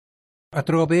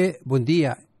Atrobe, bom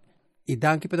dia. E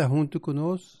danke por estar junto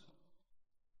conosco.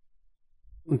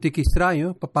 Tique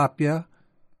estranho, papapia,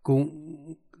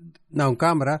 com não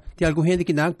câmera. Tem alguma gente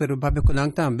que não, pero papapia com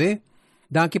não também.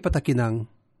 Danke por estar aqui não.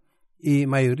 E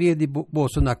maioria de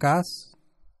bolso na casa.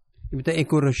 E me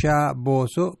encorajar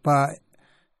bolso para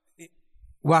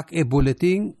wak e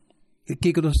boletim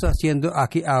que nós está fazendo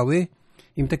aqui awe.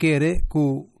 E me querer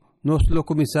que nós lo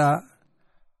começar,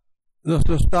 nós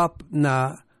lo stop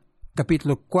na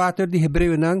capítulo 4 de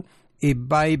Hebreu nang e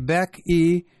vai back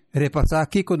e repassar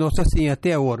aqui conosco assim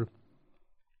até agora.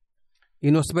 E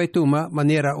nós vai tomar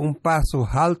maneira passo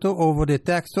alto over o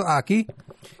texto aqui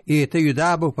e te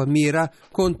ajudava para mirar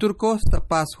com turcos ta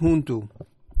paz junto.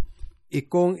 E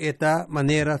com esta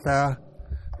maneira tá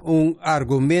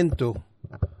argumento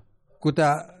que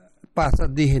tá passa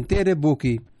de inteiro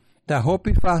buki tá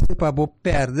hopi fácil para bo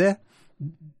perder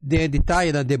de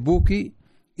detalhe de buki.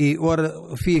 E ora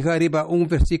fica arriba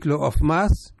versículo of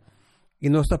mais e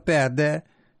nós perde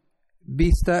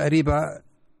vista arriba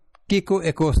Kiko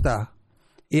e Costa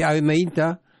e a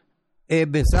meinta e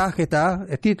mensaje tá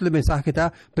o título do mensaje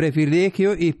tá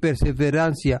privilégio e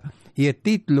perseverança e o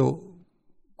título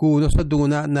que nós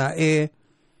dona na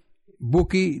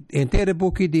buki inteiro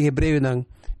buki de Hebreu nan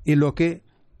e lo que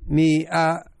me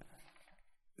a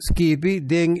escrevi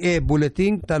den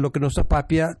boletim tá lo que nós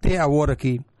papia te agora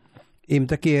aqui. E me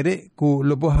quiere que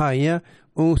lo haya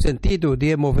sentido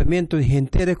de movimiento de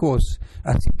gente de cosas.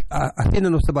 Así no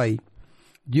nos va.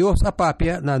 Dios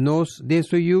apapia na nos de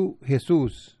suyo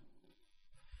Jesús.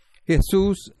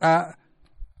 Jesús a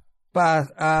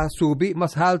subir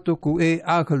más alto que el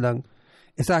ángel.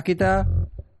 Esa quita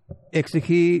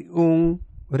exige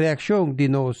reacción de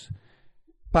nos.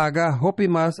 Paga hopi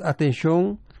más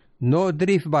atención, no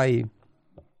drift by.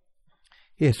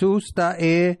 Jesús está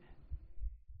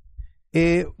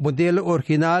modelo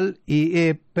original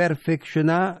y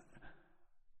perfeccionar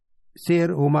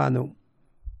ser humano.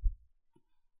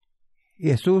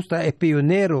 Jesús es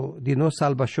pionero de nuestra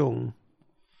salvación.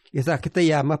 Esa que te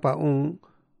llama para una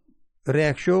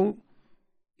reacción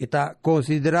y está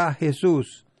considera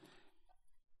Jesús.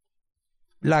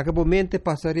 Largamente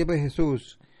pasaría por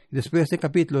Jesús. Después del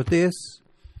capítulo 3,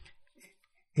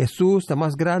 Jesús está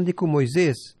más grande que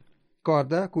Moisés.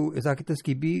 Recuerda que esa que te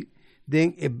escribí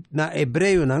na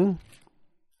hebreu não,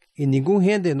 e nenhum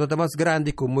gente não está mais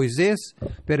grande que Moisés,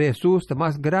 pero Jesus está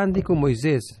mais grande que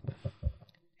Moisés.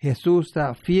 Jesus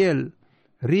está fiel,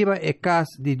 riba e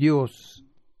casa de Deus.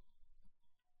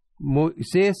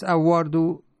 Moisés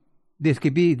aguardo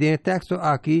descrevi no texto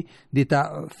aqui de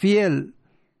estar fiel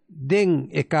den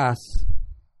e casa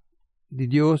de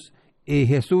Deus, e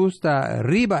Jesus está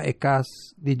riba e casa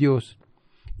de Deus.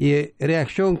 E a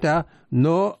reação está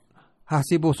no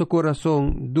hasi vosso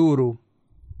coração duro.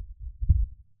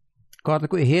 Corta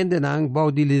que gente não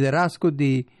bau de liderazgo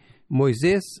de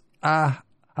Moisés a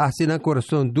hasi na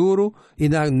coração duro e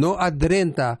não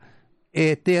adrenta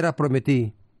e terra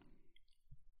prometi.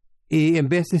 E em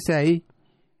vez de sair,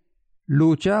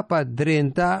 luta para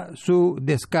adrenta su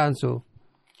descanso.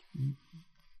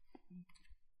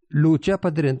 Lucha para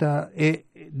adrenta e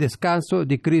descanso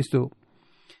de Cristo.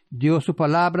 Dios su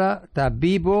palabra está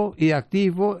vivo y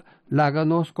activo.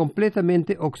 Láganos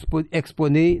completamente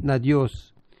exponer a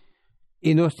Dios.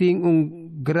 Y nos tiene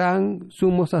un gran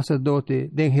sumo sacerdote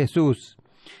de Jesús.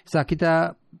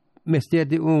 Saquita mester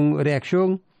de una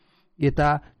reacción y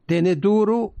está tiene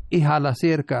duro y jala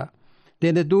cerca.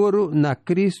 Tiene duro na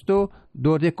Cristo,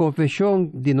 dor de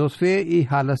confesión de nos fe y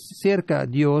jala cerca a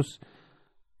Dios.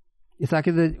 Y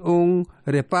saquita un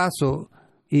repaso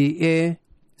y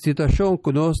situación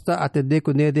que nos está atendendo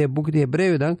con el book de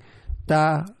Hebreu,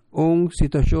 está una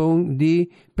situación de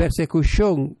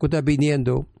persecución que está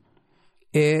viniendo.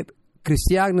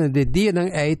 Cristianos de día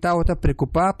están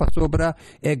preocupados sobre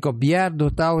el gobierno,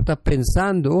 están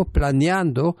pensando,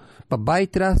 planeando para ir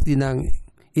tras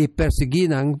y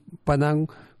perseguir para la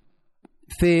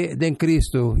fe de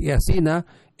Cristo. Y así,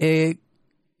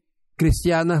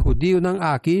 cristianos judíos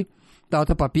aquí están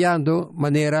papiando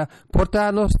manera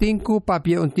portarnos 5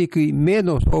 papia un tico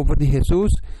menos over de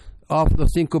Jesús, of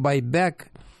los 5 by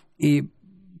back y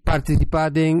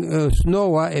participar en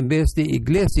SNOA en vez de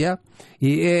iglesia.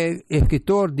 Y el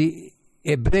escritor de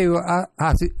Hebreo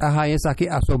es aquí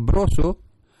asombroso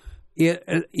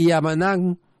y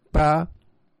llaman para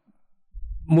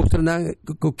mostrar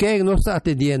que nos está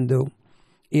atendiendo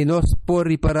y nos por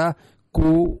reparar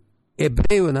que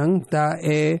Hebreo está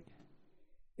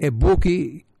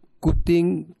buki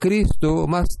que Cristo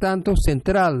más tanto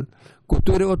central que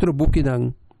todo otro buki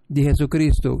de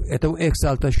Jesucristo. Es una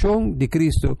exaltación de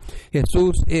Cristo.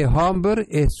 Jesús es hombre,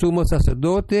 es sumo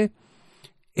sacerdote,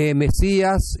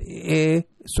 Mesías es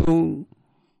un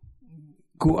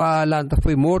alanta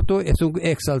foi morto, é um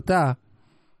exaltar.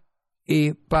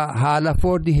 E para hala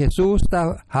for de Jesus,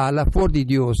 está hala for de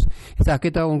Deus. Está aqui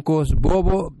está cos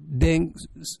bobo den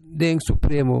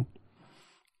supremo.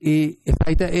 E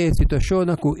esta é a situação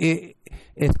que o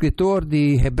escritor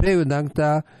de Hebreu não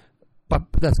está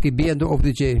escrevendo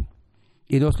over de.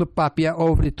 E nosso papia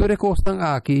over toda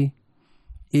coisa aqui.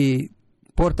 E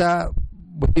porta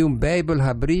Bíblia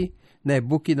abrir na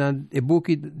book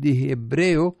de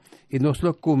Hebreu e nós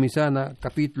começamos na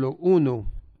capítulo 1.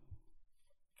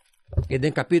 E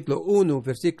no capítulo 1,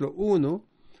 versículo 1,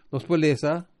 nós podemos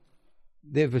ler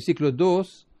de versículo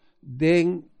 2,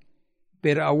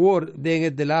 pero agora,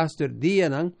 de laster dia,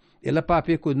 ela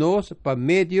papia conosco para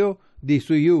meio de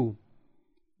suyo.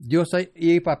 Deus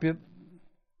e papia,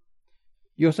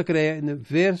 Deus cria no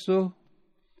verso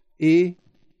e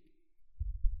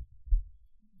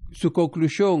sua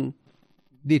conclusão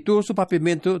de todo su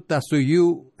papimento está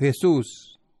suyo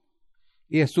Jesus.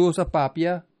 E Jesus a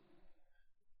papia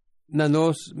na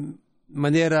nos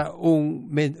maneira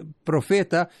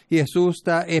profeta, Jesus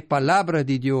está é palavra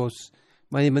de Deus.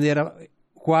 Mas de maneira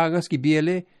Juan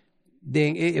escreveu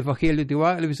den evangelho de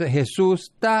Juan, ele diz Jesus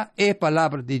está é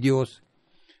palavra de Deus.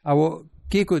 Agora,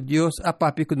 que Deus a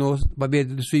papia que nós babel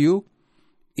do suyo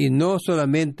e não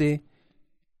solamente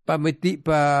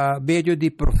para meio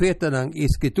de profeta na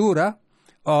escritura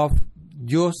of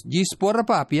Deus diz por a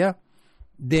papia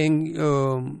den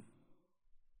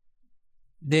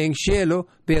cielo,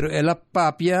 pero ela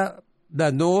papia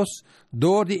da nos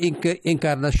dor de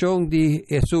encarnação de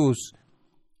Jesus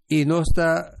e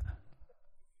nossa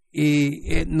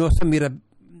mira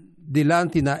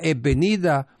delante na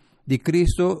venida de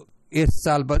Cristo é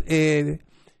salva el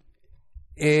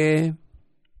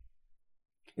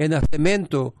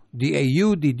nacimiento de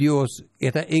ello de Dios,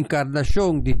 esta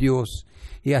encarnación de Dios.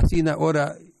 Y así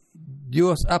ahora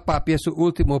Dios apapia su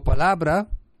última palabra,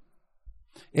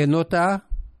 nota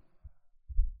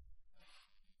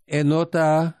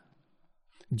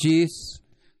diz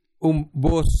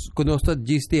voz que nós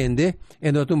dizendo,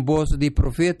 nota voz de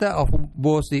profeta ou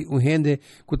voz de gente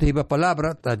que tem a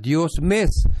palavra, tá Deus mes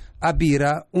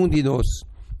abira de nós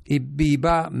e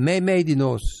viva meio de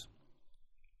nós.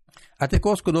 Até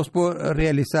coisa que nós podemos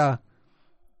realizar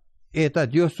é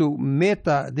Deus su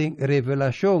meta de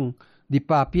revelação de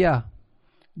papia.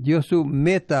 Deus su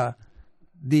meta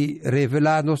de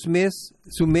revelar nos mes,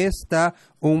 su mes está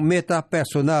meta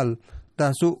personal.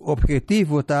 Tá su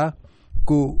objetivo tá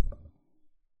que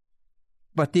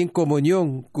bater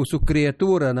comunhão com sua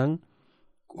criatura, na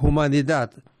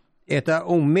humanidade. É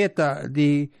meta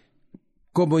de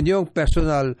comunhão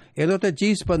personal. Ele não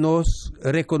diz para nós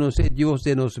reconhecer Deus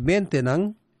de nos mente,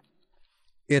 não?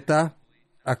 Está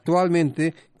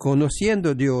atualmente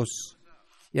conhecendo Deus.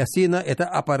 E assim está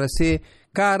aparecer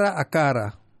cara a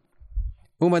cara.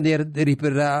 Uma maneira de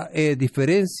reparar a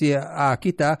diferença aqui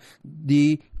está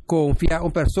de confiar em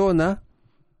uma pessoa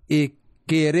e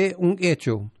querer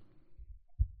hecho.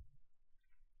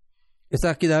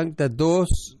 Está aqui de duas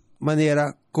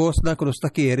maneiras coisa que nós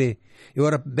queremos. E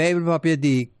agora, a Bíblia papia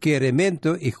de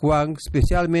queremento e Juan,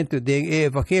 especialmente do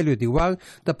Evangelho de Juan,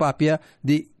 da papia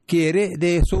de querer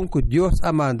de som que Deus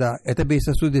amanda. E também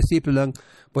se seus discípulos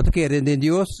pode querer de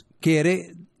Deus,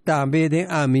 querer também de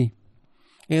a mim.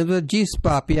 Então, diz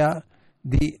papia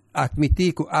de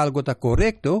admitir que algo está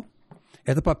correto,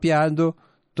 está papiando,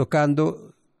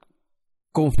 tocando,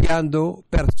 confiando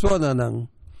persona,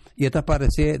 e está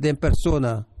aparecer de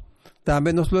persona.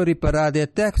 Também nos lo reparar de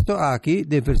texto aqui,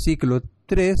 de versículo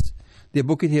 3, de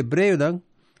book de Hebreu,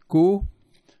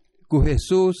 que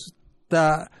Jesus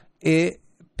está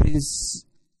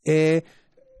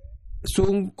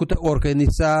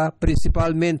organiza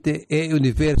principalmente o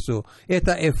universo.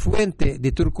 Esta é fuente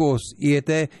de turcos e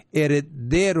este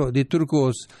heredero de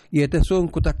turcos e este son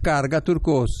que carga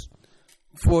turcos.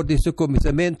 For de seu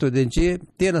começamento de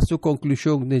tem a sua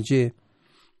conclusão de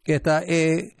esta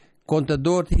é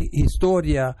contador de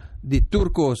história de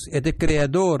turcos, é de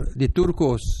criador de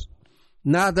turcos.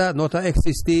 Nada não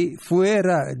existe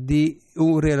fora de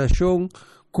uma relação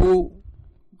com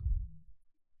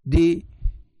de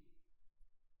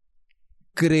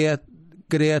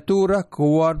criatura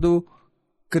com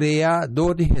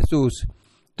criador de Jesus.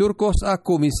 Turcos a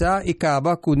começar e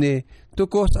acaba com ele.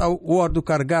 Turcos a guardo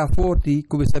cargar forte,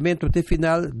 começamento até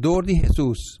final, dor de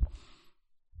Jesus.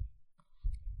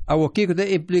 O que é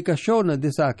a implicação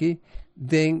disso aqui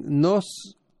de nos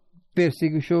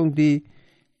perseguição de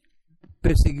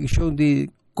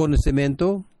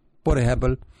conhecimento, por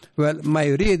exemplo, a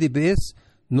maioria de vezes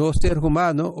no ser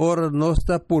humano ora não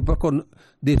está por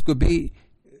descobrir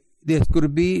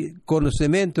descubrir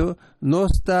conocimiento, no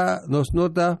está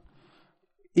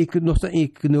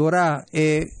ignorar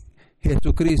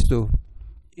Jesucristo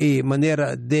y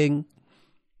manera de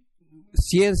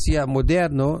ciencia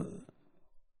moderna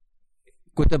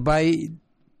que va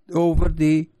over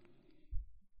the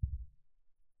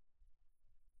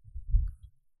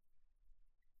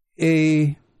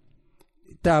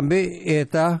también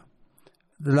está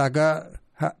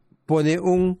pone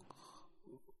un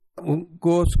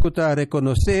cosa que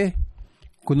reconoce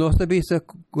que no está vista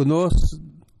que no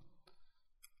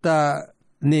está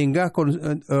ninguna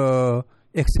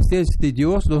existencia de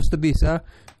Dios, no está vista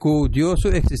que Dios su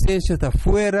existencia está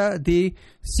fuera de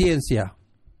ciencia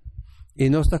y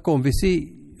no está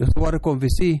convencido, no está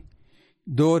convencido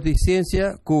de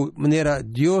ciencia que manera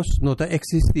Dios no está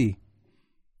existir.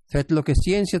 Lo que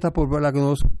ciencia está por la que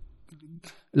nos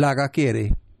la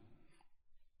quiere.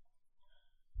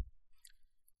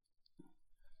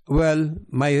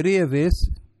 Mayoría de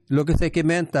veces lo que se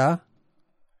comenta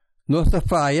no está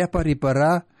falla para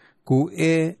reparar que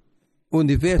el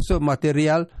universo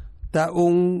material está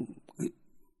un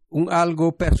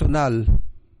algo personal.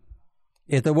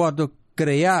 Este guardo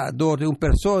crear de una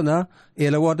persona,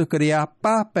 el guardo crear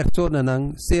para persona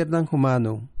nan ser nan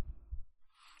humano.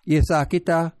 Y esa aquí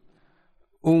está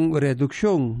una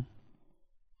reducción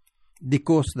de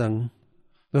cosas. No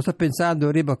está pensando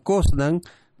arriba cosas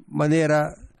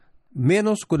manera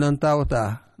menos que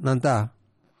nanta.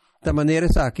 De manera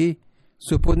es aquí,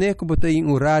 supone que você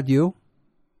tem radio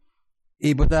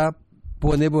y você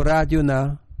pone radio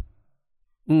na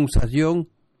estación,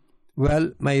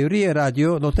 mayoría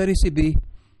radio no te recibe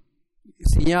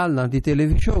señal de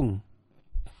televisión.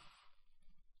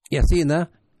 Y así,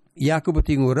 ya que você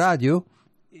tem radio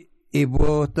y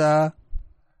você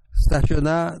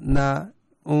estacionar na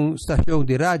estación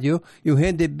de radio y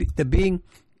gente también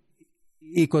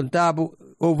y contaba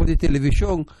over de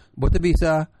televisión, você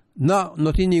bisa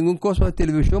no tiene ningún cosa de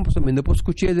televisión, pues no puedo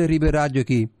escuchar de radio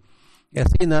aquí. Y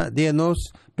así, de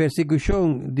nos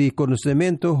persecución de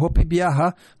conocimiento, hopi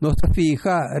viaja, nos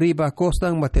fija arriba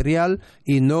costan material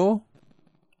y no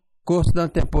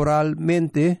costan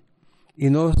temporalmente y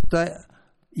no está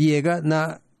llega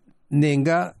a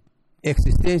ninguna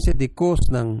existencia de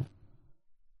costan.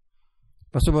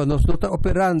 Pasó, nos no está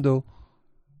operando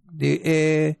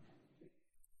de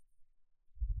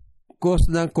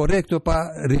cosas correcto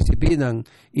para recibir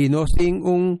y no sin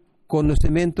un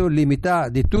conocimiento limitado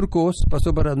de turcos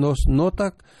pasó para nos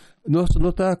nota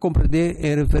comprender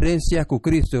en referencia con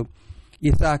Cristo y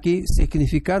está aquí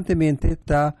significantemente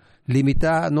está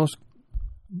limitado nos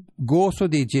gozo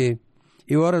de Dios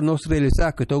y ahora nos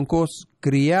realiza que es un cosa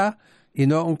criar y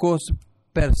no un cosa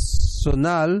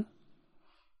personal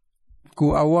que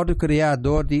ahora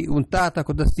creador de un tata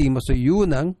que estima se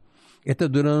yunan está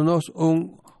dándonos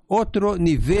un otro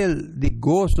nivel de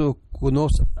gozo que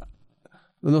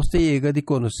nos llega de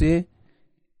conocer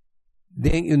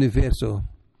del universo.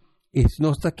 Y si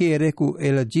nos quiere que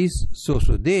el gis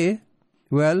sucede,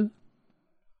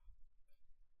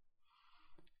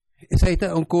 esa es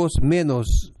una cosa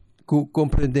menos que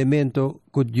comprendimiento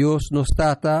que Dios nos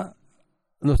trata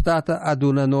a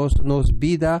darnos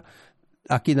vida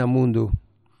aquí en el mundo.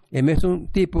 Es un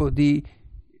tipo de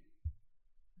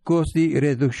cosa de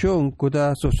reducción que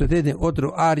está sucediendo en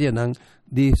otro área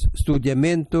de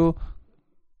estudiamiento,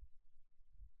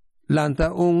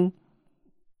 lanta un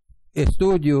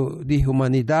estudio de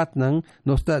humanidad no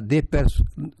está de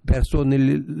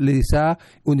personalizar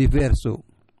universo.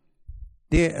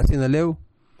 De así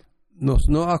nos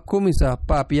no ha comenzado a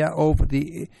papiar over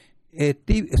de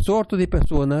sorte de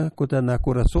persona que está en el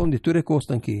corazón de todas las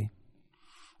cosas aquí.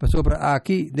 Sobre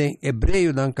aquí en Hebreo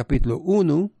en capítulo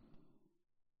 1,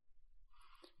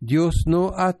 Dios no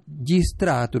ha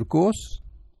registrado turcos,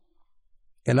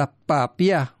 ela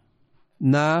papia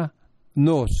na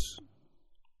nos,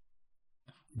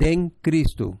 den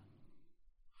Cristo.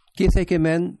 Que se que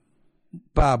men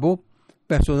pabo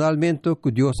personalmente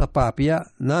que Dios a papia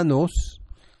na nos,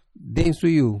 den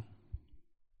suyo.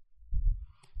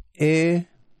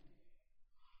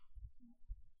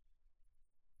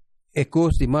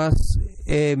 Cosa de más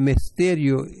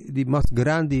misterio de más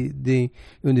grande del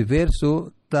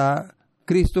universo está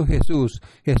Cristo Jesús.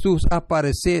 Jesús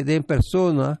aparece en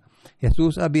persona.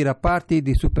 Jesús habita parte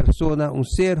de su persona, un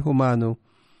ser humano,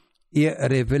 y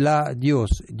revela a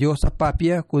Dios. Dios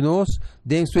apapia con nos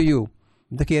den suyo.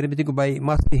 No quiere meter que vai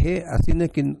más dije, así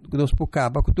que nos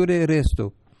pocaba con todo el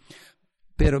resto.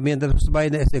 Pero mientras va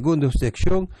en la segunda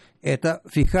sección, está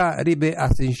fija arriba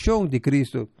ascensión de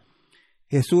Cristo.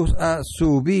 Jesús ha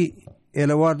subido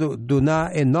el guardo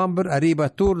donar el nombre arriba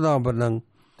tu nombre.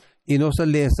 y nos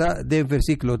lesa del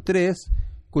versículo 3,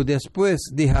 que después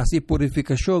de hacer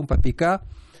purificación para picar,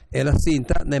 ela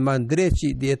sinta na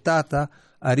mandrechi de tata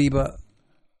arriba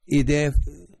y de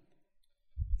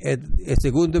el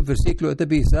segundo versículo te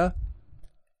dice,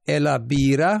 ela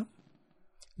vira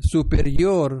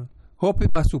superior, hopi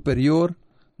más superior,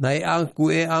 na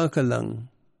ankelang.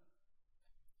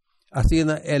 Así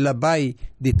na ela vai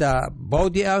dita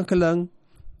body ankelang,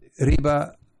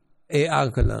 riba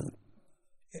ankelang.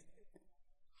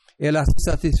 Ela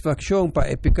satisfacción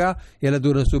para epicar, ela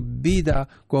dura su vida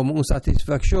como una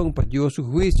satisfacción para Dios su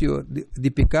juicio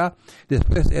de picar.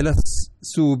 Después ela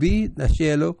sube al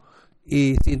cielo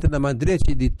y sienta na mão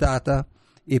direita de tata.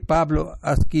 Y Pablo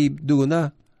aquí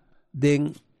duna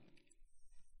den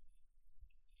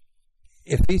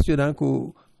Efesio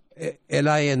que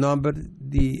ela é nombre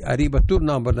de arriba tu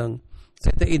nombre dan.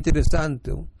 Seta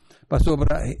interessante. Para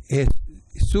sobre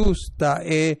Jesus ta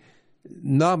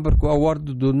nombre que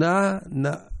awardo duna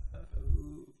na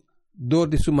dor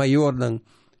de su mayor nan.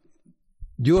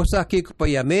 Dios aquí que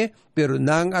payame, pero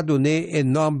nang adone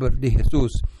en nombre de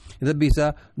Jesús. Entonces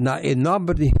bisa na en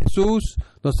nombre de Jesús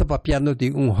no está papiando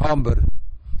de un hombre,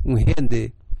 un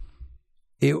gente.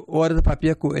 E hora de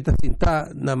papia que está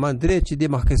sentada na mão derecha de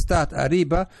majestad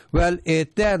arriba, el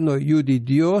eterno yu de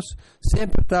Dios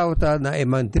sempre está na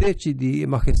mão derecha de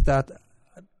majestad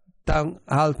tan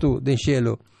alto del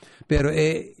cielo. Pero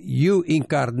yu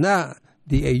encarna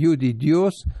de yu de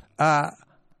Dios a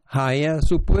haya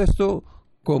supuesto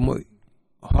como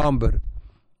hombre.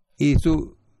 Y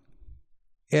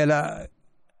ela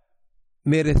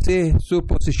merece su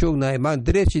posición na mão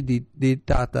derecha de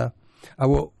tata.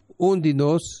 De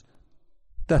nós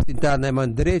está sentado na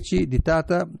mão derecha de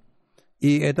tata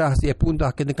y está se apunta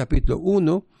aquí en el capítulo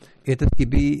 1, está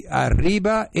escrito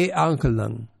arriba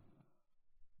ankelang.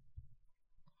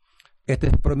 Esta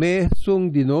es promesa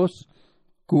de nós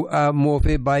que a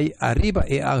move vai arriba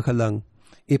ankelang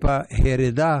y para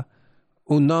heredar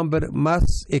un nombre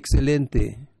más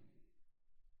excelente.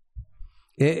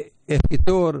 El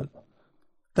escritor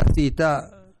está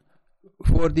citado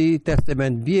for the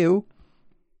Testament View.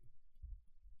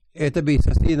 Esta vez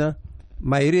así,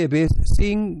 mayoría de veces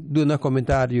sin dar un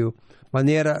comentario,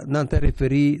 manera no te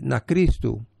referir a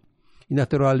Cristo. Y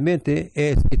naturalmente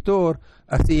el escritor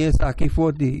así es aquí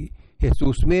for de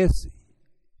Jesús mes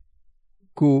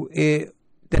que el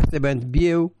Testament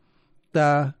View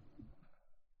está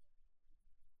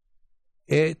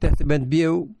el Testament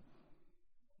View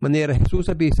manera Jesús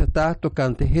avisa está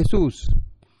tocante Jesús.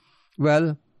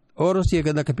 Ahora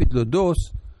llega en el capítulo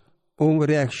 2 una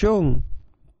reacción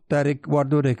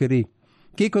guardo requerir.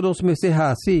 Que nos me seja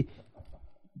así,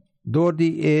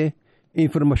 de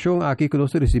información aquí que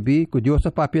nos recibí, que Dios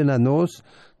apapia na nos,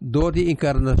 de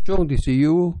encarnación de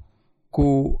Siu,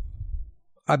 que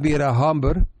había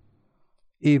hombre,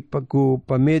 y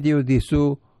por medio de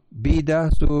su vida,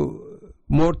 su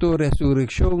muerto,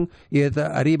 resurrección, y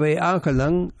arriba de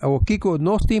ángelan, o Kiko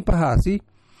nos tiempo así,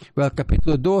 el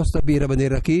capítulo 2 sabía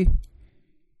venir aquí,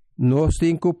 nos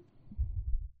tiempo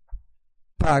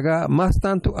paga más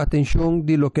tanto atención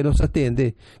de lo que nos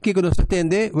atende. ¿Qué nos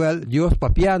atende? Dios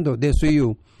papiando de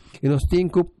suyo. Y nos tiene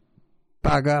que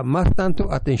pagar más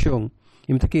tanto atención.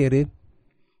 ¿Y me quiere?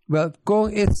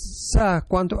 Con esa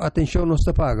cuánto atención nos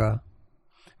paga.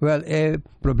 El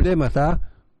problema está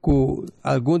que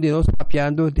algún de nosotros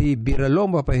papiando de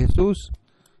viralomba para Jesús.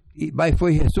 Y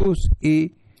fue Jesús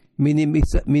y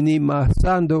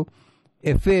minimizando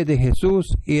la fe de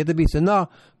Jesús. Y él dice, no,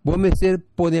 vamos a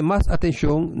poner más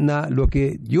atención a lo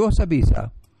que Dios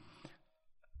avisa.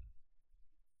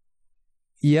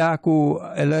 Ya que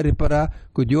él repara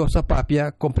que Dios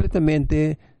apapia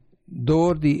completamente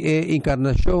dor de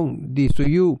encarnación de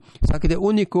suyo. Saque de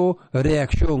única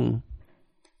reacción.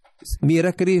 Mira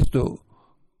a Cristo,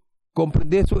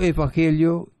 comprende su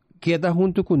evangelio, queda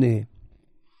junto con él.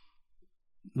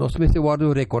 Nos me se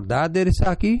guardo recordar de eso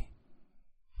aquí.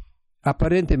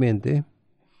 Aparentemente,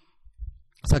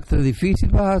 ¿es difícil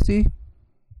para así?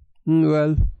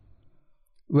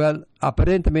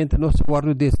 Aparentemente no se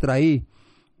guarda distrair.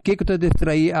 ¿Qué te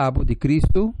distrae algo de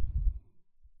Cristo?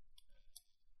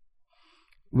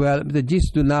 Me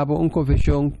dice de nuevo una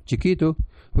confesión chiquito.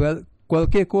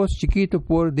 Cualquier cosa chiquito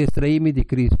por distraerme de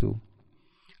Cristo.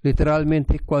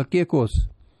 Literalmente cualquier cosa.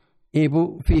 Y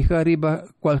fija arriba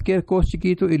cualquier cosa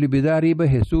chiquito y olvidar arriba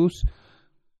Jesús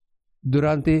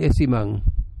durante ese man.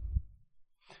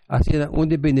 Así un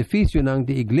beneficio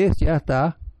de iglesia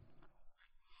está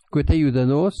que te ayuda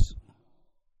nos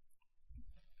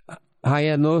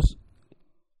a nos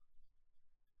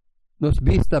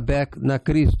vista back na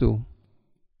Cristo.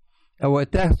 El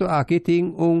texto aquí tiene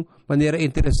una manera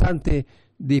interesante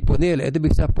de poner, es de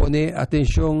poner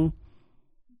atención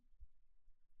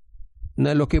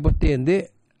a lo que vos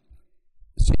entiende,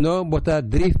 si no, vota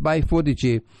drift by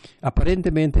fodice.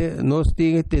 Aparentemente, nos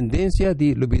tiene tendencia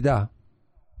de olvidar.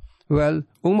 Well,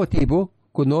 un motivo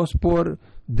que nos por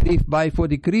drift by for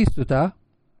de Cristo está,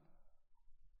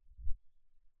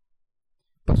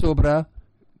 sobre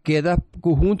queda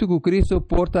junto con Cristo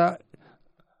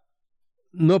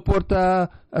no porta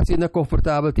así na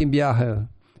confortável em viaje.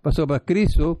 Mas sobre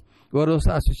Cristo, agora nos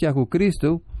associar com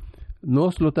Cristo,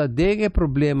 nós não tem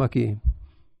problema aqui.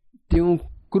 Tem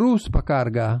cruz para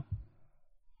carregar.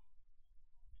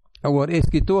 Agora, o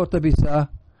escritor também sabe,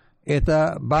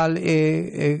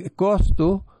 vale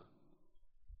custo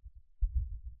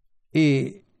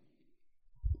e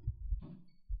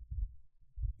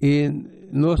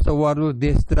nós estamos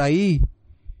distrair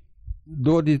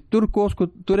de tudo coisa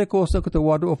que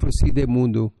estamos oferecido no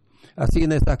mundo. Assim,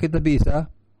 nesta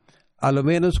quinta-feira, ao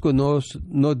menos que nós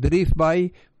no drift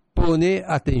by pone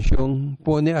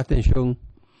atenção.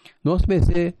 Nós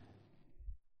meses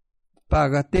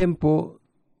paga tempo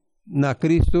na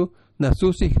Cristo, na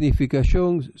sua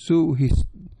significação, sua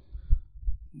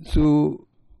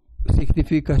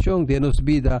significação de nossa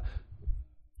vida.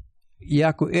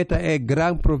 Ya que esta é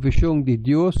grande provisão de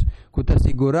Deus, que está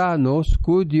segurando-nos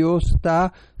que Deus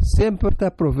sempre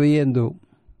está proveyendo.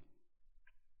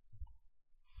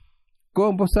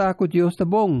 Como você sabe que Deus está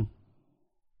bom?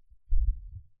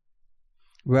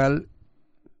 Well,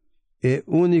 é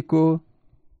único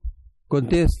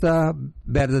contesta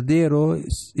verdadeiro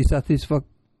e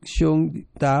satisfação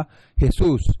da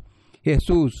Jesus.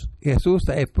 Jesus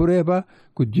é prova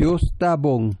que Deus está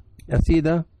bom. Assim,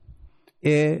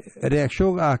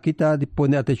 reação aqui está de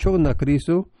poner atenção na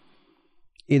Cristo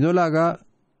e não laga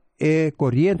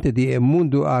corrente de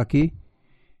mundo aqui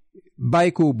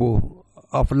vai cubo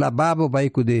of lavabo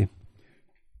vai cude.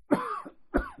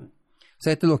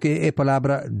 Certo lo que é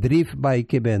palavra drift by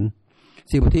que ben.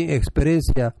 Se você tem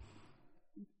experiência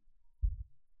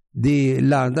de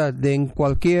landa em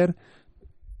qualquer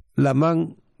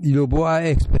lamang lo boa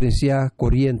experiencia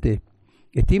corriente.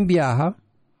 E tem viaja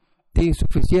tem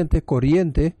suficiente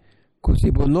corriente que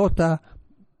si vos nota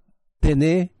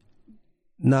tiene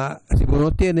si vos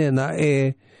no tiene na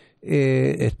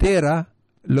estera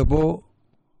lo vos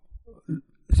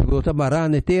si vos nota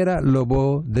marana estera lo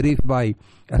vos drift by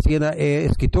así na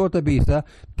escritor te visa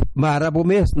marabo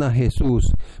mes na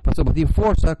Jesús paso por ti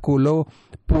forza que lo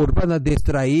purba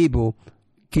distraído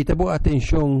quita vos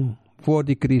atención for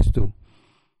de Cristo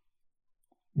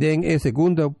den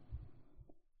segunda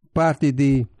parte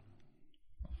de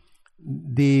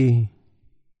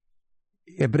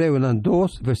Hebreo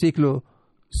 2, versículo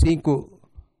 5,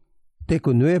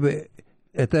 9,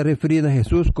 está referido a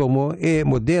Jesús como el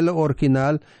modelo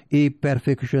original y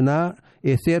perfeccionar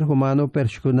el ser humano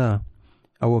perfeccionar.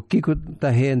 Ahora, ¿qué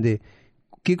está gente?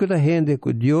 ¿Qué está gente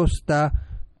que Dios está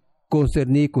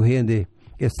concernido con gente?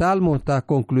 El Salmo está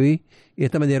concluido de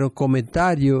esta manera un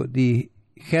comentario de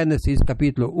Génesis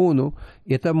capítulo 1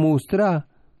 y está mostrar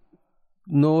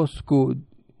nos que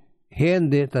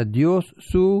gente a Dios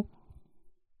su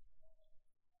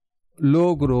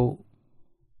logro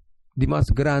de más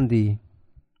grande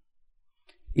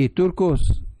y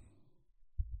turcos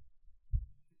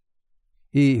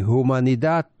y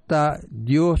humanidad a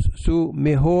Dios su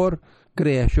mejor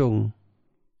creación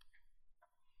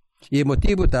y el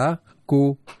motivo está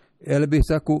que él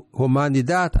dice que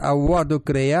humanidad ha guardado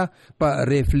crea para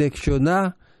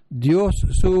reflexionar Dios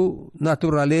su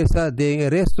naturaleza del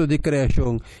resto de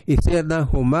creación y ser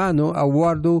humano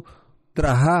aguardo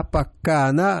trabajar para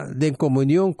cana de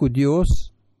comunión con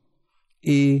Dios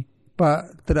y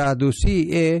para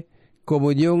traducir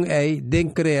comunión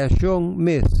de creación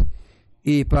mes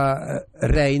y para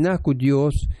reinar con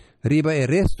Dios riba el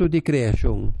resto de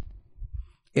creación.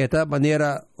 Esta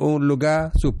manera un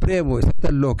lugar supremo es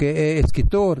lo que es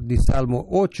escritor de Salmo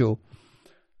 8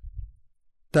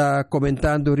 está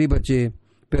comentando ribache,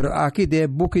 pero aquí de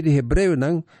buque de Hebreo,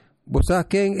 ¿vos sabés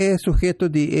quién es sujeto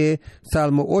de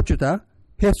Salmo 8?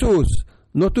 Jesús,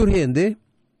 no tu gente,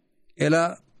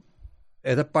 era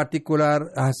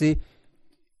particular, así,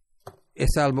 el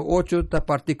Salmo 8 está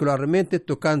particularmente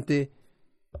tocante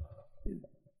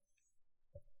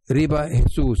riba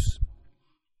Jesús.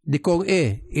 De con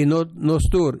y no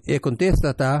tur, contesta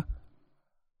está,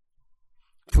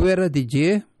 fuera de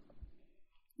je,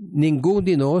 ninguno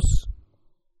de nos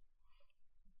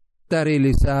está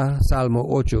realizar Salmo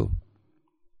 8.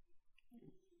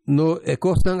 No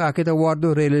costan a que te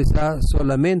guardo realizar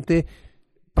solamente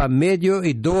para medio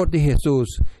y dor de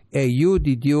Jesús. El ayuda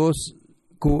de Dios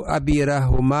que había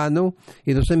humano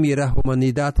y nos mira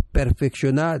humanidad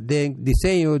perfeccionada del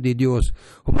diseño de Dios.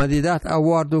 Humanidad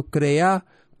aguardo crear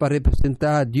para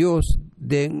representar a Dios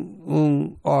de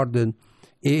un orden.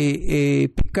 Y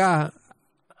picar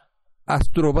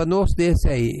astrobanos de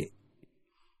ese.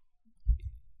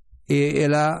 Y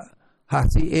ela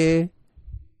así es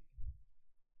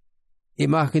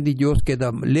imagen de Dios que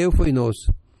da leu foi nos.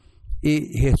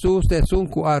 Y Jesús es un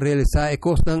que a realizar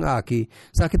cosas aquí.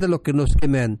 Sabe lo que nos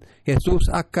quemen. Jesús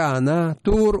acá na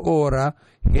tur hora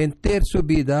enter su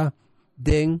vida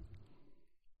de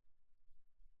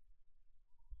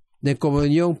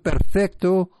comunión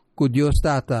perfecto con Dios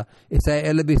Tata. Esa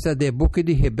es la vista de book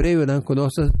de Hebreo que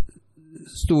nos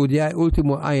estudia el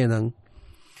último año.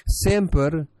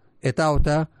 Siempre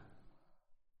está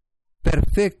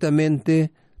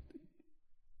perfectamente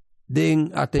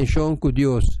de atención con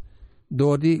Dios.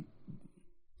 Donde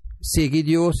sigue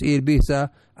Dios y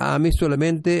visa a mí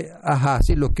solamente a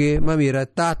Hasi lo que me mira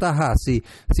Tata Hasi.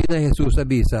 Sina Jesús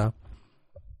avisa.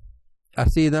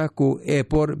 Así na ku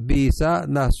por visa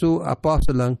na su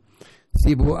apóstolan.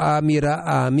 Si bu a mira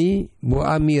a mí, bu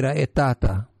a mira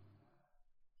Tata.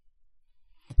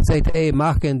 Esa es la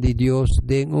imagen de Dios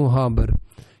de un hombre.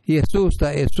 Jesús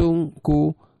es un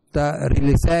que está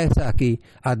realizado aquí.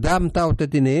 Adam tauta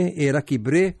tiene era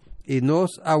quebré y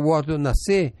nos aguardo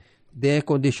nacer de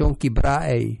condición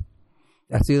quebrada.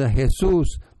 Así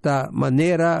Jesús ta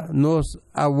manera nos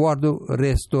aguardo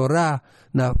restaurar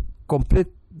la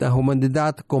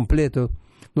humanidad completa.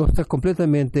 No está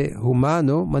completamente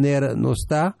humano, manera no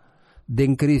está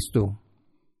en Cristo.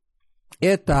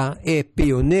 Esta es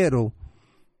pionero.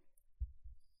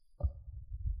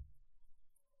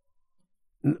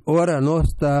 Ahora no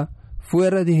está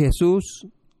fuera de Jesús,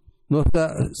 no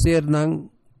está ser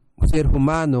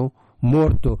humano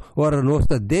muerto. Ahora no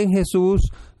está de Jesús,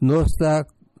 no está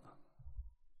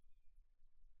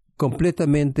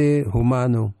completamente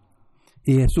humano.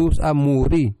 Y Jesús ha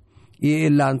muerto y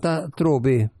el anta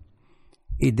trove.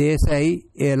 Y desde ahí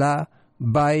él va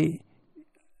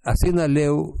así na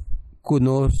leu con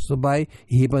nos va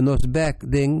y nos back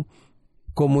en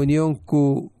comunión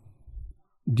con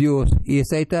Dios y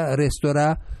esa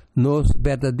restaurar nos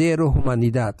verdadera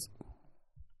humanidad.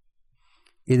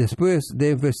 Y después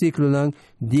del versículo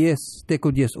 10,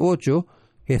 teco 18,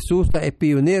 Jesús es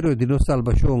pionero de nuestra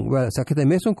salvación. Bueno, o sea que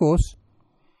también son cosas.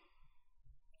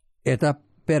 Está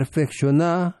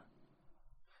perfeccionada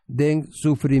de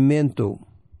sufrimiento.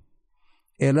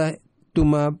 Ella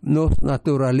toma nuestra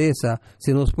naturaleza,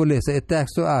 se nos pone el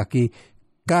texto aquí,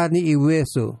 carne y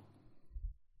hueso.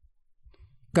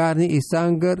 Carne y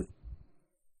sangre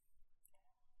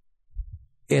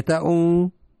está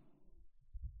un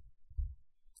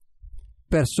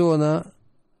persona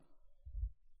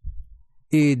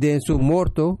y de su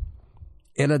muerto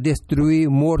ella destruye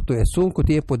muerto es un que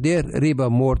tiene poder arriba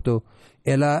muerto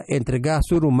ella entrega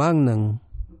su rumagnan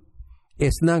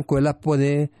es nanco ella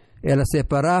pone ella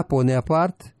separa pone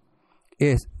aparte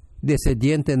es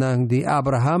descendiente de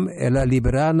Abraham, ella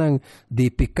liberanan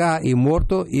de pecado y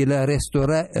muerto y la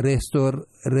restaura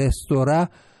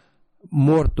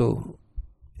muerto.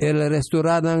 Ella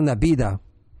restauranan la vida.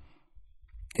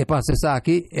 Y pasa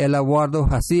aquí, ella guarda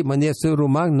así manera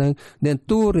surumagnan de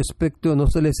tu respecto no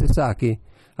se les saque.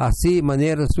 Así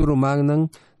manera surumagnan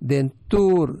de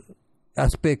tu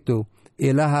aspecto.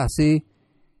 Ella así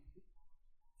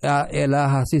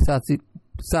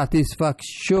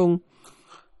satisfacción.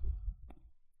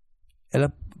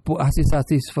 Ella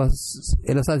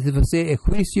satisface el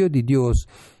juicio de Dios.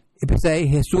 Y pues ahí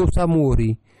Jesús a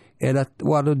morir. Ella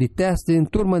guarda de test en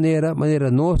tu manera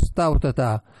no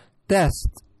está test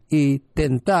y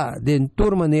tentar de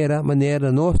tu manera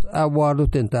no aguardo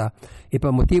tentar. Y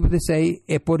por motivo de ser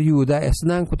es por ayuda es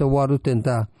nan que te aguardo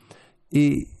tentar.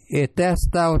 Y el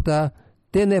test está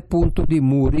tiene punto de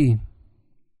morir.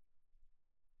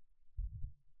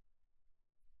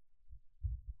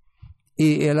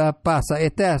 Y ella pasa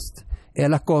el test.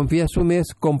 Ella confía su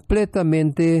mes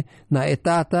completamente en la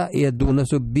etapa y dona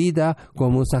su vida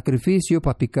como un sacrificio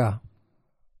para picar.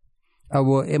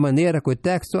 De manera que el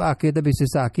texto aquí debe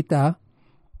ser aquí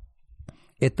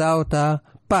está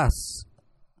paz.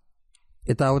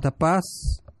 Está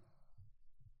paz.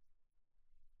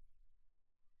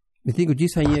 Me tengo que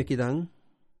decir aquí dan.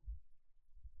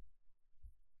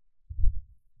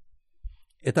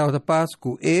 Está paz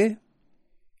que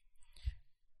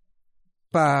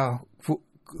para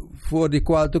for de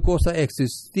qual cosa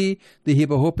existir de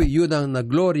hip hop ayudan na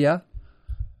gloria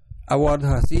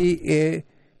aguarda así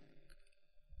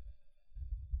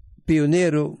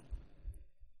pionero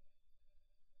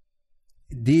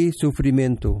de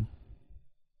sufrimiento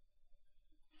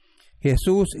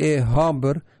Jesús es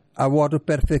hombre, aguardo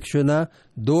perfeccionar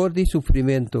dor de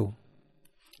sufrimiento.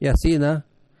 Y así,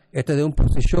 esta de una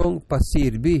posición para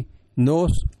servir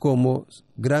nos como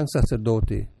gran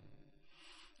sacerdote.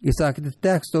 Y saque el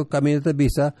texto, camino de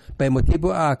visa, para el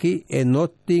motivo aquí, no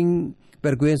tiene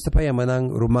vergüenza para llamar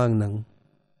román.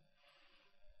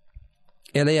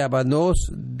 Él llama nos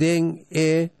den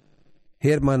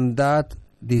hermandad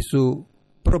de su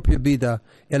propia vida.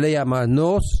 Él llama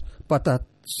nos para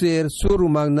ser su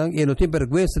román y no tiene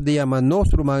vergüenza de llamar nos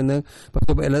román,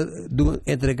 para él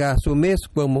entregar su mes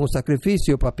como un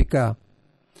sacrificio para picar.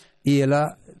 Y él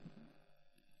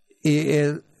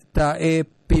está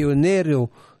pionero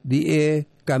de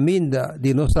camino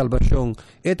de nuestra salvación.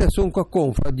 Esta es un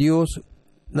confía Dios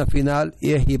na final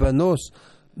y nos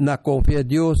na confía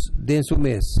Dios de su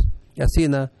mes. Y así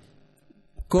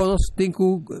con los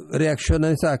 5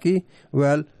 reacciones aquí,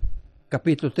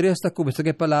 capítulo 3 está como esta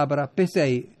palabra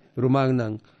PCI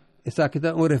román. Esta aquí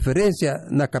está una referencia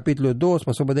na capítulo 2,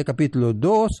 mas sobre el capítulo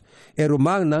 2, el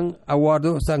román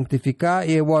aguardo santificar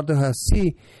y aguardo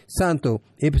así santo.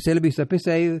 Y se le vista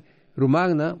PCI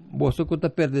romana, vos que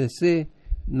pertenece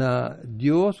na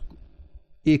Dios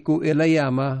y que él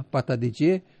llama para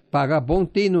decir paga bom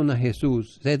tino na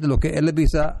Jesús. Es lo que él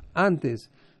dice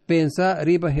antes. Pensa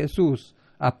arriba Jesús,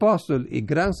 apóstol y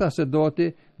gran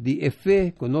sacerdote de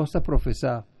fe que nos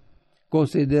profesa.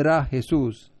 Considera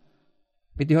Jesús.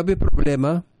 Pero hay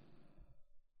problema.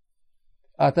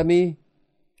 Hasta mi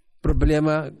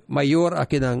problema mayor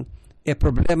aquí nan. El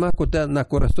problema que está en el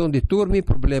corazón de todo mi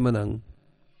problema nan.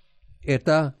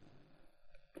 Esta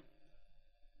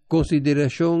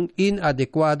consideración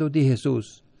inadecuada de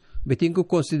Jesús. Me tengo que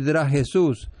considerar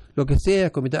Jesús, lo que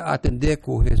sea, como atender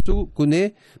con Jesús, con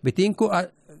él, me tengo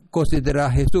que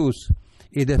considerar Jesús.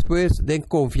 Y después de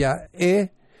confiar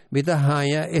me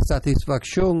da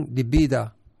satisfacción de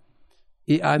vida.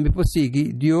 Y a mí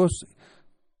posible, Dios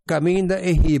camina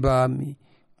y lleva a mí.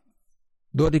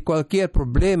 De cualquier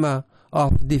problema o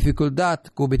dificultad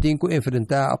que me tengo que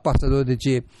enfrentar a pasador de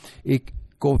Dios. Y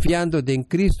confiando en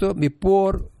Cristo, me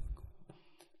por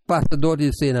pasador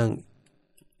de Senan.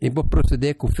 E vou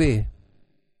proceder com fé.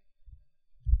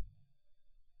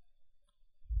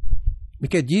 Me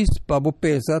que diz para você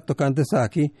pensar, tocando isso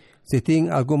aqui, se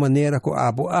tem alguma maneira que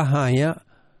a você arranha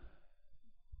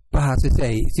para fazer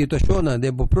aí. Situação de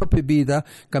sua própria vida,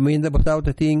 caminho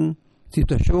você tem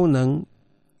situação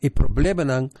e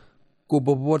problema que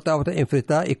você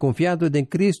enfrentar e confiando em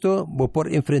Cristo, você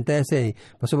pode enfrentar isso aí.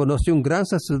 Mas nós temos grande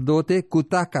sacerdote que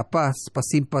está capaz para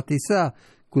simpatizar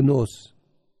conosco.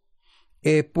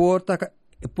 E por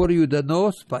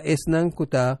ajudar-nos para esnan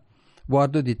kuta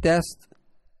guardo de test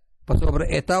para sobre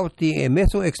etau tem a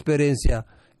mesma experiência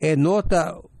e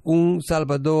nota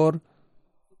Salvador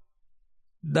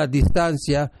da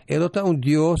distância e nota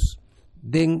Deus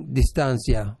de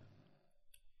distância.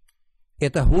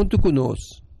 Está junto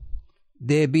conosco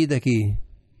de vida aqui.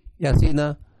 E assim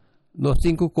nós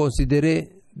temos que considerar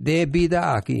de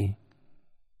vida aqui.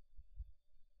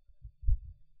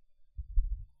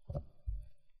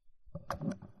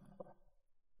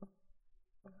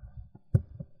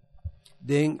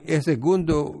 En el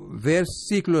segundo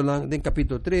versículo del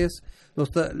capítulo 3,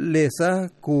 nos lesa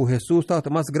que Jesús está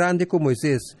más grande que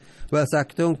Moisés. Pero es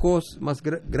una cosa más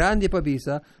grande para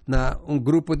visa na un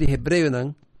grupo de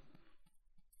hebreos.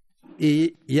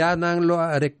 Y ya no lo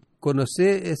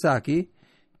reconoce es aquí,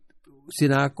 si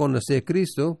no conoce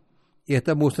Cristo, y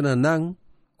está mostrando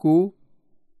que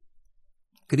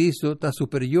Cristo está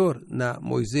superior a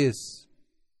Moisés.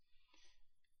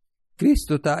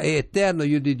 Cristo está eterno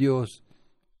y de Dios.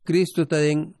 Cristo está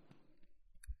en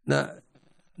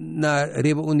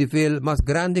un nivel más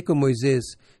grande que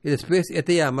Moisés. Y después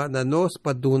te llama a nos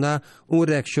para dar una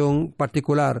reacción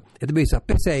particular. Este dice,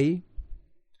 pensei,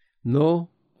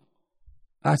 no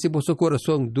hace vuestro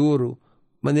corazón duro,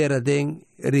 manera de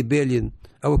rebelión.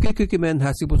 ¿A qué que men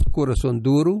hace vuestro corazón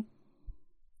duro?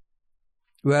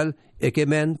 Well, es que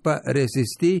men para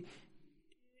resistir,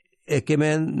 es que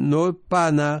men no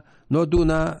pana, no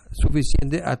da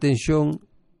suficiente atención.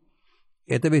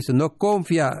 Esta vez no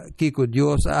confía que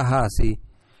Dios hace.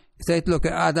 Es lo que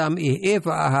Adam y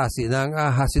Eva hacen,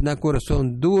 hacen un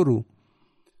corazón duro.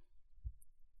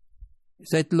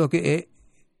 Es lo que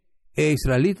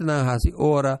Israelitas hacen.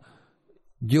 Ahora,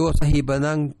 Dios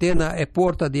tiene la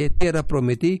puerta de tierra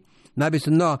prometida.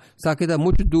 No, saca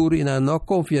mucho duro y no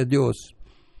confía en Dios.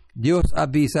 Dios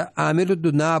avisa, amelo de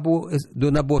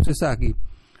una voz aquí.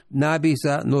 No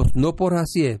avisa, no por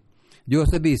hacer.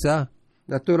 Dios avisa,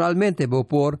 naturalmente,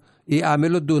 por y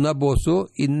amelo de una voz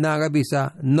y no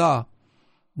avisa, no,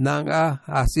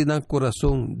 así en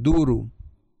corazón duro.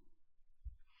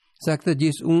 Exacto,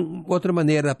 diz outra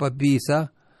maneira para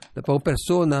visa, para uma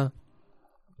pessoa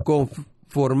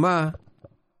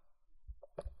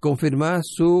confirmar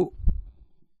sua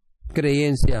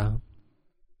crença.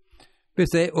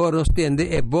 Pese ora nos tende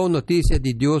é boa notícia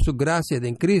de Deus, sua graça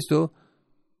em Cristo,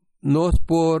 nós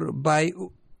por vai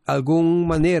alguma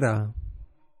maneira,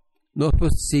 nós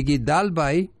por seguir dal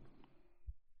vai,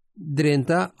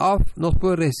 drenta off, nós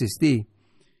por resistir.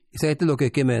 Isso é o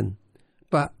que quemen.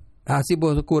 Pa assim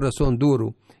o coração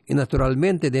duro. E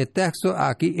naturalmente, de texto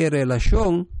aqui é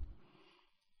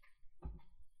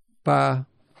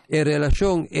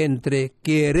relação entre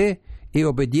querer e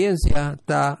obediência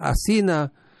está assim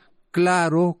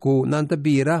claro que não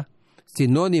vira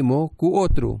sinônimo com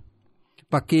outro.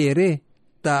 Para querer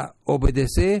está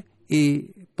obedecer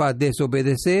e para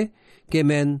desobedecer que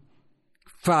men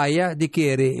falha de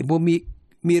querer.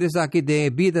 Mira aqui da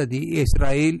vida de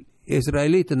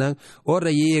israelita,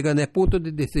 ora chega no ponto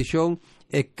de decisão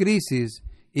e crise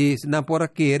e se não pode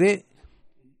querer,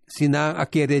 se não a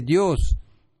querer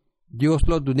Deus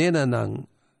lo dunena não.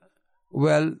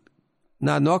 Well,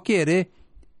 não querer,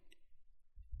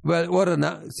 well, ora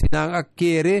se não a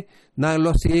querer, não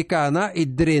lo se cana e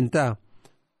drenta.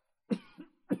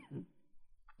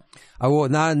 Awo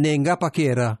na nenga pa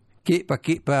querer.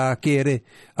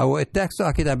 O texto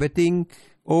aqui também tem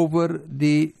over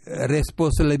the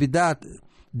responsabilidade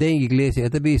da igreja.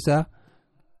 Esta visa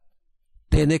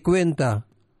tiene cuenta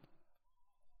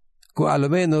que a lo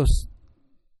menos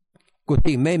que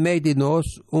tem meio de nós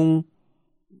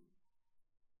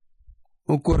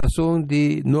coração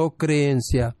de não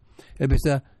creencia. Esta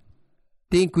visa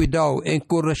tem cuidado,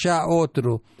 encorajar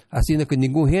outro, assim que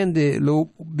nenhum gente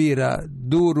lo vira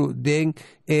duro den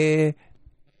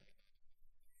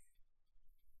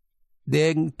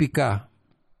picar.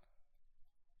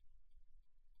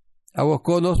 Awa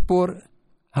conos por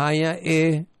hanya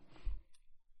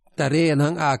tarea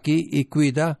nang aquí y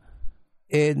cuida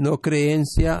no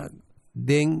creencia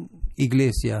den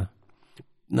iglesia.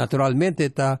 Naturalmente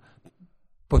está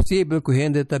posible que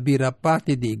gente ta vira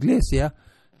parte de iglesia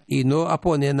y no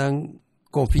apone nang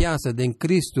confianza en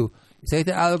Cristo. Si hay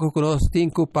algo que nos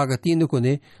tengo pagatino con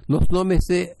él, nos no me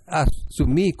se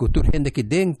asumir que tu gente que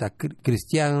denta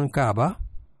cristiano acaba,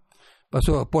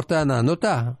 pasó portar na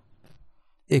nota.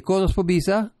 E con nos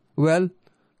pobisa, well,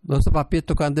 nos papel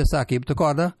tocando essa aqui, tu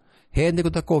acorda? Gente que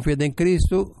está confiando em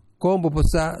Cristo, como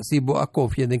você se boa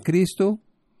confiando em Cristo?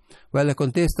 Well, a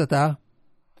contesta tá,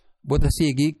 bota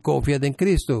seguir confiando em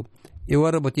Cristo. E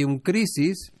agora botei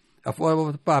crise, a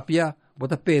forma papia,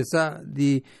 bota pensa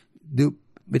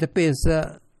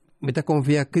bota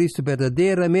confiar em Cristo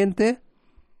verdadeiramente,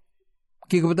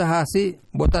 que bota assim,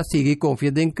 bota seguir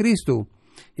confiando em Cristo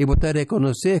e bota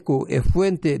reconhecer que é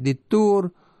fonte de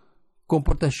toda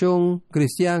comportação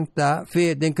cristã da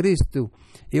fé em Cristo.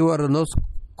 E agora nós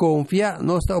confia,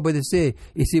 nós está obedecer.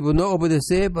 E se não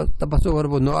obedecer, está passando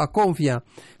agora não a confia.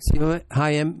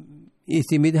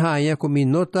 Se me haia com minha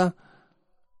nota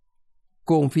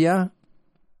confia,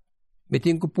 me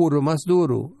tenho puro mais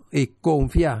duro e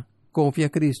confia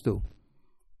Cristo.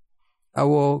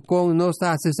 Awo com nós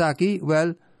está aqui,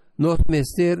 well, nós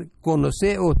mestre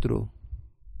conhecer outro.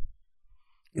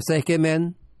 Isso é que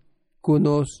men que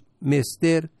nós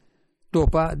mestre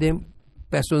topa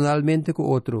personalmente com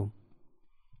outro.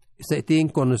 Isso é tem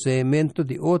conhecimento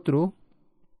de outro,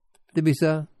 de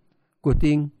bisa que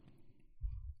tem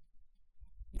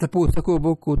tapos sa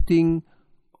kubo que tem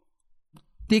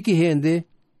tiki gente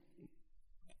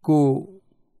que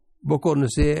vou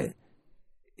conhecer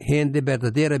gente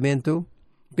verdadeiramente,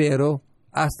 pero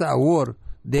hasta agora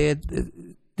de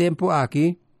tempo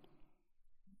aqui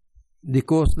de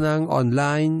coisas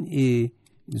online e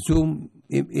Zoom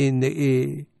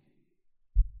e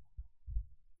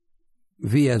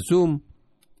via Zoom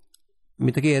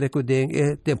me quer que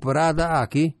tem temporada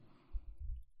aqui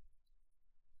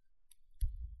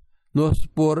nós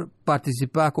por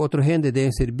participar com outra gente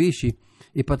de serviço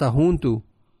e para estar junto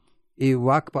e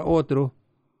wak para outro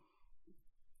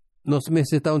nós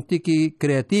necessitamos tique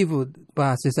criativo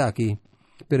para acessar aqui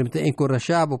pero me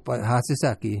encorajado para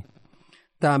acessar aqui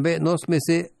também nós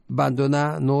necessitamos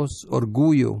abandonar nos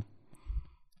orgulho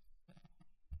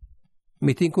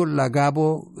me tenho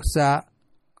lagabo sa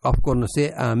of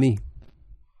conhecer a mim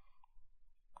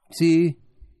se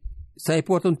sai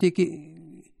porta tique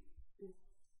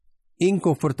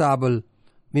inconfortável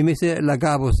me se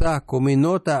lagabo sa como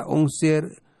nota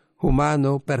ser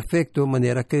humano perfecto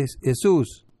maneira que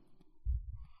Jesus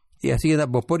e assim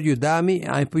por ajudar-me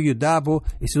a ajudar-vos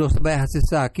e se nós vai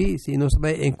acessar aqui se nós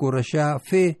vai encorajar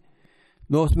fé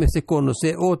nós me se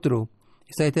conhecer outro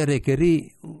isso aí te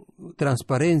requerir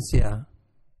transparência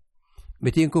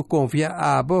Me tenho que confiar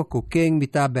abo com quem me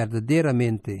está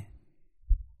verdadeiramente.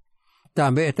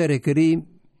 Também é requerir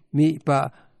me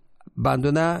para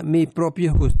abandonar minha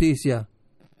própria justiça.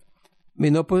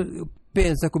 Me não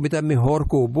pensa que me está melhor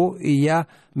como e já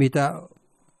me está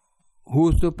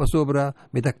justo para sobre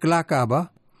me está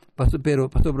clacaba, pero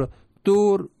para sobre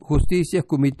toda justiça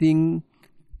que me tem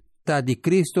tá de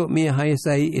Cristo, minha raia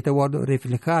sai e está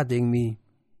reflejada em mim.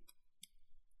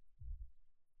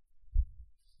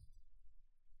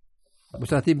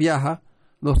 Você te viaja,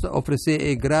 nos oferece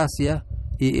a graça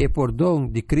e o perdão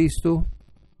de Cristo,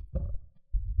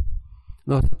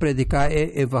 nos predicar o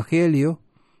evangelho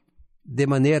de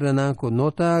maneira que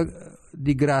nota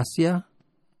de graça,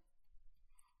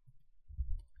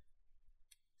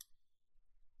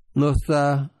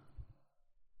 nossa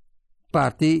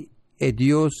parte é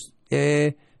Deus,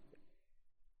 é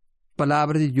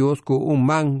palavra de Deus com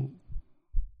man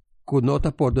que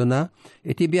nota perdonar,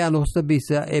 e também nossa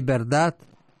visa é verdade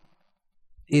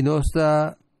e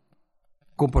nossa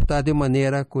comportar de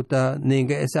maneira que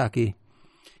ninguém é aqui.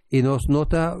 E nós não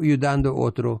está ajudando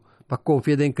outro para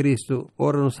confiar em Cristo,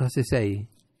 ora nos hace sei.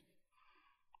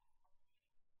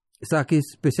 Isso aqui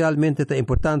especialmente é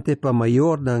importante para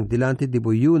maior delante de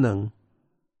boiunan.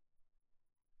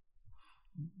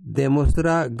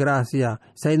 Demonstrar graça,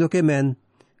 saindo que men,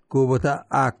 que bota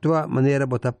actua maneira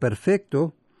bota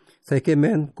perfeito, sai que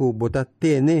men, que bota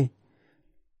tiene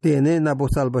na bo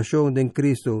salvação de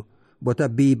Cristo, bota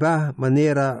viva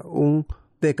maneira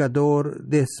pecador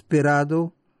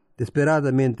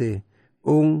desesperadamente,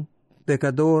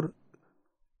 pecador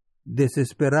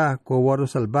desesperado com o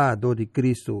salvado de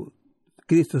Cristo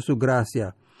sua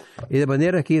graça. E de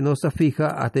maneira que nos fija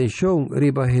atenção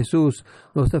riba Jesus,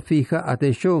 nos fija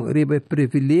atenção riba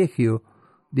privilégio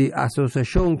de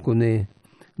associação com ele,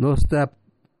 nos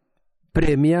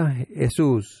premia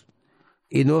Jesus.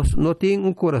 E nós não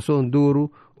temos coração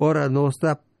duro, ora nos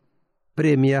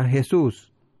premia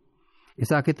Jesus.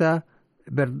 Isso aqui está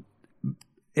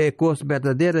coisa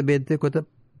verdadeiramente que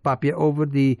papia over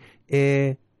de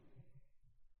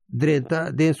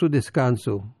drenta dentro do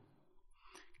descanso.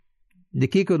 De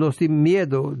que nós temos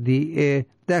medo de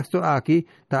texto aqui,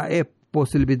 tá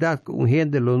possibilidade que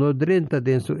gente não drenta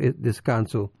dentro do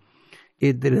descanso.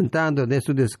 E drentando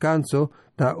dentro do descanso,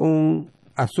 tá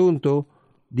assunto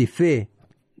de fé.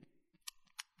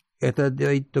 Está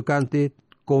tocante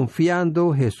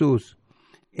confiando Jesus.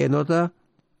 E nota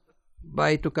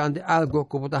vai tocante algo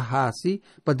como está hasi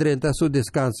para drentar seu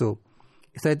descanso.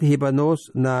 Está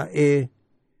hibanos na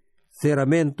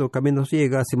cerramento que nos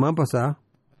chega a semana passada.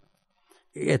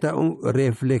 Esta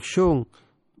reflexão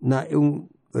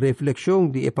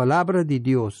de palavra de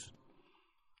Deus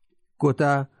que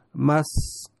está mais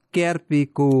querpe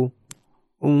com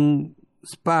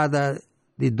espada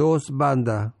de duas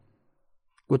bandas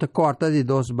que está corta de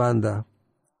duas bandas.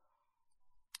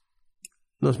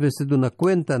 Nós precisamos dar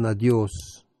conta na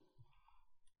Deus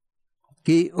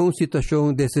que uma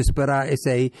situação desesperada é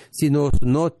aí se nós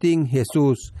não temos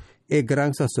Jesus é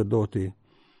grande sacerdote.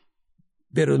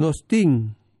 Pero nós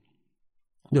temos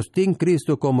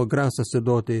Cristo como grande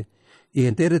sacerdote. E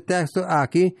em todo texto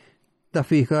aqui, está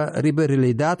fija a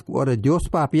realidade que ora Deus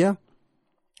papia,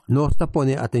 nós está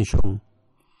põe atenção.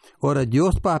 Ora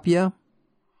Deus papia,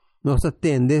 nós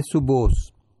atende sua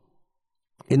voz.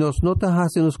 E nós não está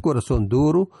fazendo nosso coração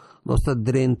duro, nós está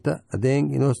drenta,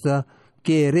 e nós está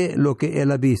querer o que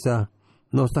ela avisa,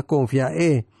 nós está confiar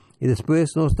e depois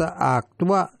nós está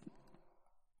actuar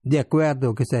de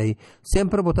acordo que sei.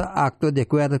 Sempre bota acto de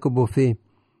acordo com a fé.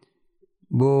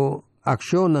 Bo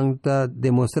ação não está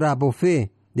demonstrar a fé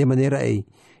de maneira aí.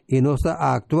 E nós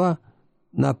está actua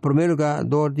na primeiro lugar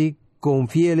de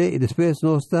confiar e depois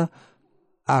nós está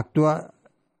actua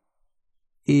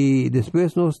e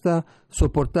depois nós está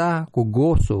suportar com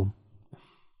gozo.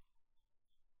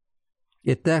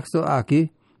 E texto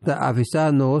aqui está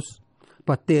avisar nós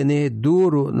para ter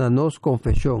duro na nossa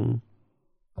confissão.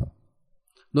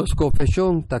 Nossa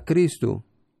confissão está Cristo.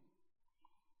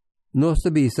 Nós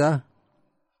avisa.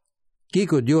 Que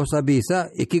Deus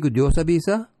avisa e que Deus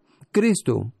avisa?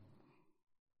 Cristo.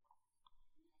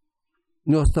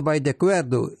 Nós estamos de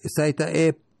acordo. Essa é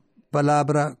a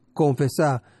palavra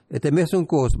confessar. É a mesma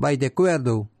coisa. Vai de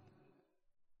acordo.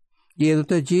 E ele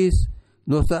diz,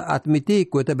 nós admitir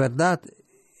que é verdade.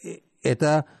 É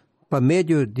para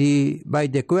meio de vai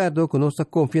de acordo que nós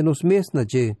confiamos mesmo na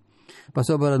gente. Para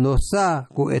sobre nós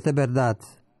que é verdade.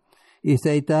 E isso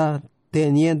está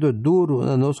tendo duro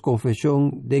na nossa confissão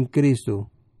de Cristo.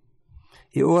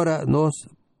 E ora nós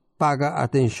paga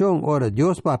atención. Ahora,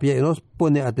 Dios, papi, nos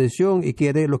pone atención y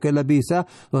quiere lo que Él avisa,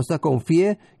 nos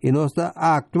confía y nos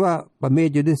actúa por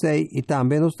medio de eso y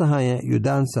también nos da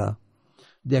ayudanza.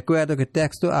 De acuerdo con el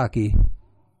texto aquí,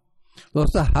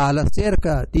 nos jala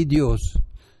cerca de Dios.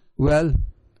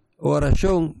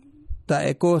 Oración está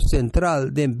eco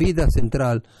central, de vida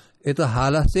central. Esta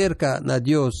jala cerca de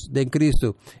Dios, de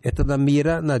Cristo. Esta la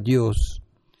mira a Dios.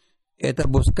 Esta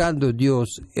buscando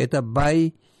Dios. Esta va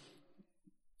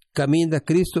camino a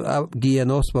Cristo a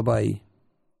guiarnos para ahí.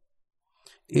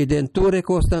 Y dentro de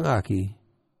cosas aquí,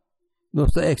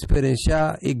 nos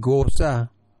experiencia y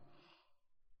goza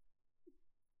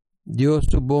Dios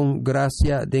su bon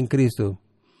gracia en Cristo.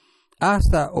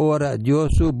 Hasta ahora Dios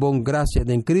su bon gracia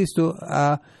en Cristo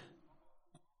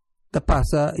te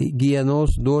pasa y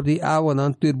guíanos de agua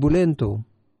nan turbulento.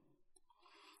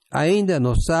 Ainda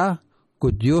no sabe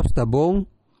que Dios está bon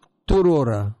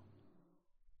turora.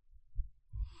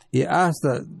 Y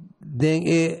hasta den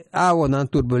agua nan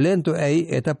turbulento ahí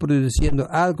está produciendo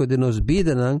algo de nos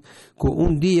vida nan que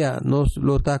un día nos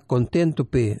lo está contento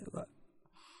pe.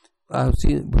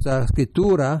 Así, la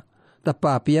escritura está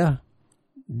papia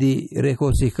de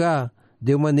regocijar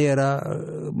de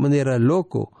manera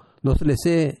loco. Nos le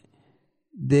sé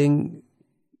den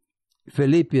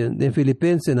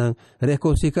Filipenses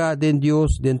regocijar den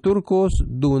Dios den turcos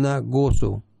duna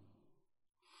gozo.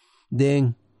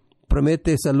 Den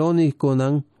promete Tesalónico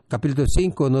capítulo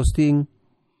 5 nos tiene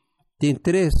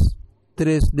tres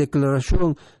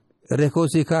declaraciones.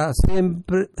 Regocijar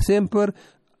siempre.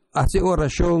 Hace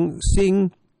oración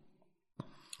sin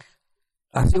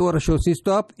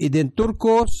stop y den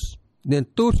turcos den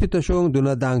tu situación de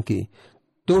una danki.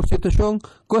 Tu situación,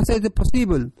 cosa es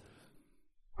posible.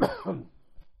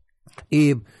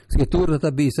 Y escritura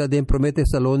avisa den promete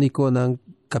Tesalónico en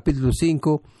capítulo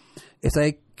 5, esa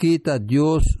quita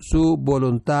Dios su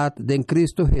voluntad en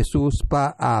Cristo Jesús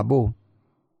pa abo.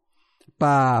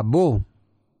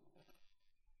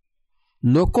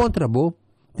 No contra bo.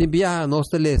 Te envía a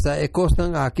nuestra lesa y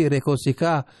costan aquí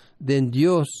regocijar de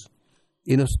Dios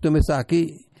y nos tomes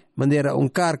aquí manera un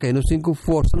carga y nos cinco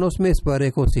fuerza nos mes para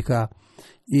regocijar.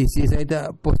 Y si es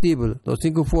posible, nos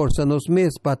cinco fuerza nos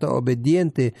mes para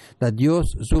obediente a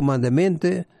Dios su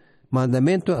mandamiento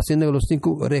haciendo los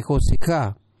cinco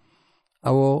regocijar.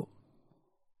 Ahora,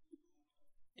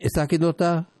 esta aquí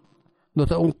nota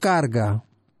un carga.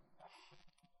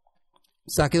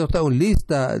 Esta aquí nota una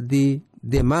lista de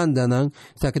demandan,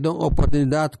 sa que dan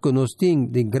oportunidad que nos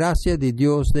tienen de gracia de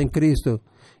Dios en Cristo.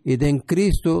 Y en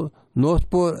Cristo nos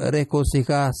puede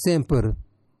regocijar siempre.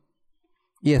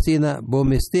 Y así bo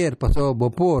mister pasó bo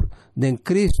por. En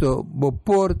Cristo bo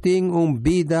por tiene una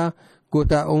vida que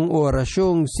da una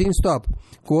oración sin stop.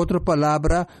 Con otra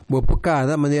palabra, bo por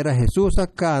cada manera Jesús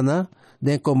acana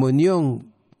de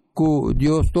comunión con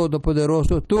Dios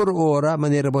Todopoderoso, tur ora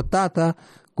manera botata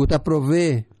que te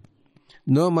provee.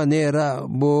 No manera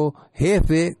bo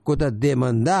jefe que te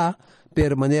demanda,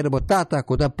 pero manera botata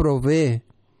que te provee.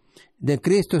 De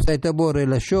Cristo se te bo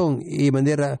relación y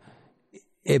manera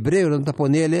hebreo no te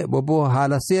ponele bo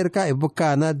jala cerca y bo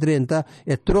cana drenta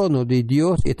el trono de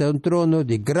Dios, es un trono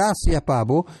de gracia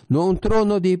pavo, no un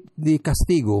trono de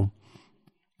castigo.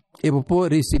 E bo può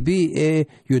recibir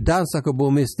ayudanza que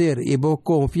bo mister e bo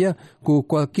confia que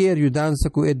cualquier ayudanza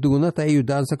que duna ta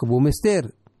ayudanza que bo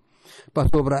mister. Para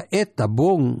sobra está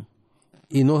bom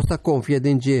y no está confiado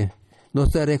en Dios, no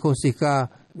está reconciliado,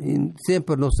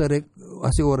 siempre no está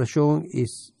hace oración y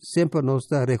siempre no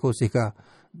está reconciliado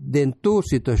en tu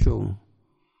situación.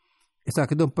 Esa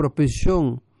es una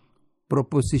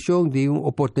proposición de una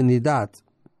oportunidad.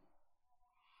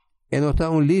 Y no está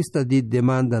una lista de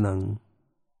demandas.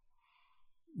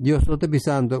 Dios no está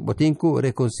pensando, vos tienes que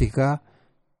reconciliar.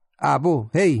 Vos,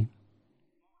 hey,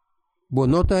 vos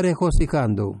no estás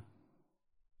reconciliando.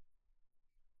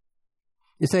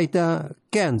 Esa está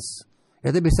Kens.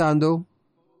 Está pensando,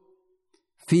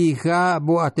 fija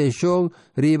boa atención,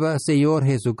 riba Señor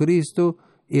Jesucristo,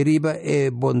 y riba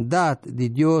bondad de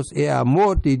Dios,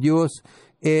 amor de Dios,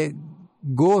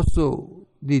 gozo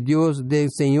de Dios del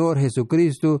Señor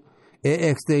Jesucristo,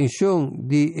 extensión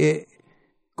de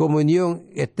comunión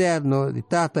eterna de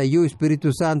Tata y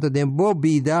Espíritu Santo de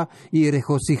vida y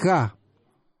regocijar.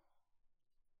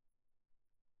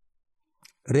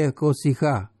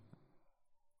 Regocijar.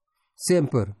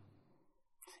 Siempre.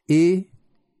 Y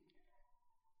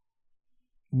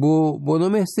no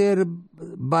me ser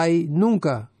vai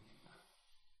nunca.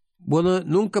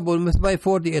 Nunca vos vai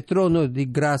for de trono de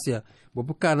gracia. Vos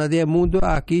cada día mundo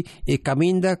aquí y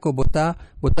camina con bota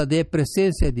de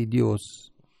presencia de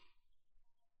Dios.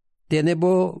 Tiene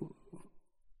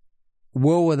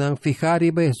wow nang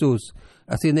fijari ba Jesus.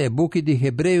 Así na bukid di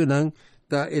Hebreo nang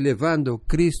ta elevando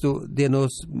Cristo de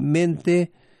nos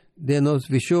mente, de nos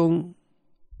visión,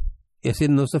 y así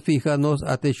nos fija nos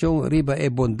atención riba e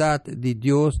bondad de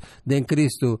Dios de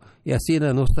Cristo, y así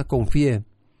nos confía,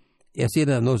 y así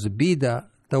nos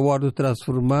vida tawado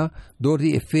transforma door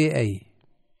die fe ay.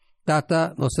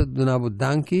 Tata nos donavo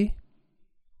danki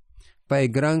pa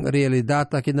gran realidad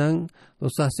kinang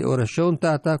nos hace oración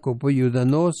tata ko po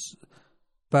ayudanos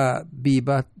pa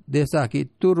biba desaki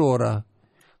turora.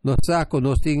 Nos saco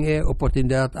nos tiene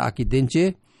oportunidad aquí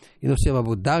denche y nos llama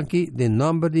danki de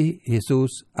nombre de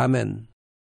Jesús. Amén.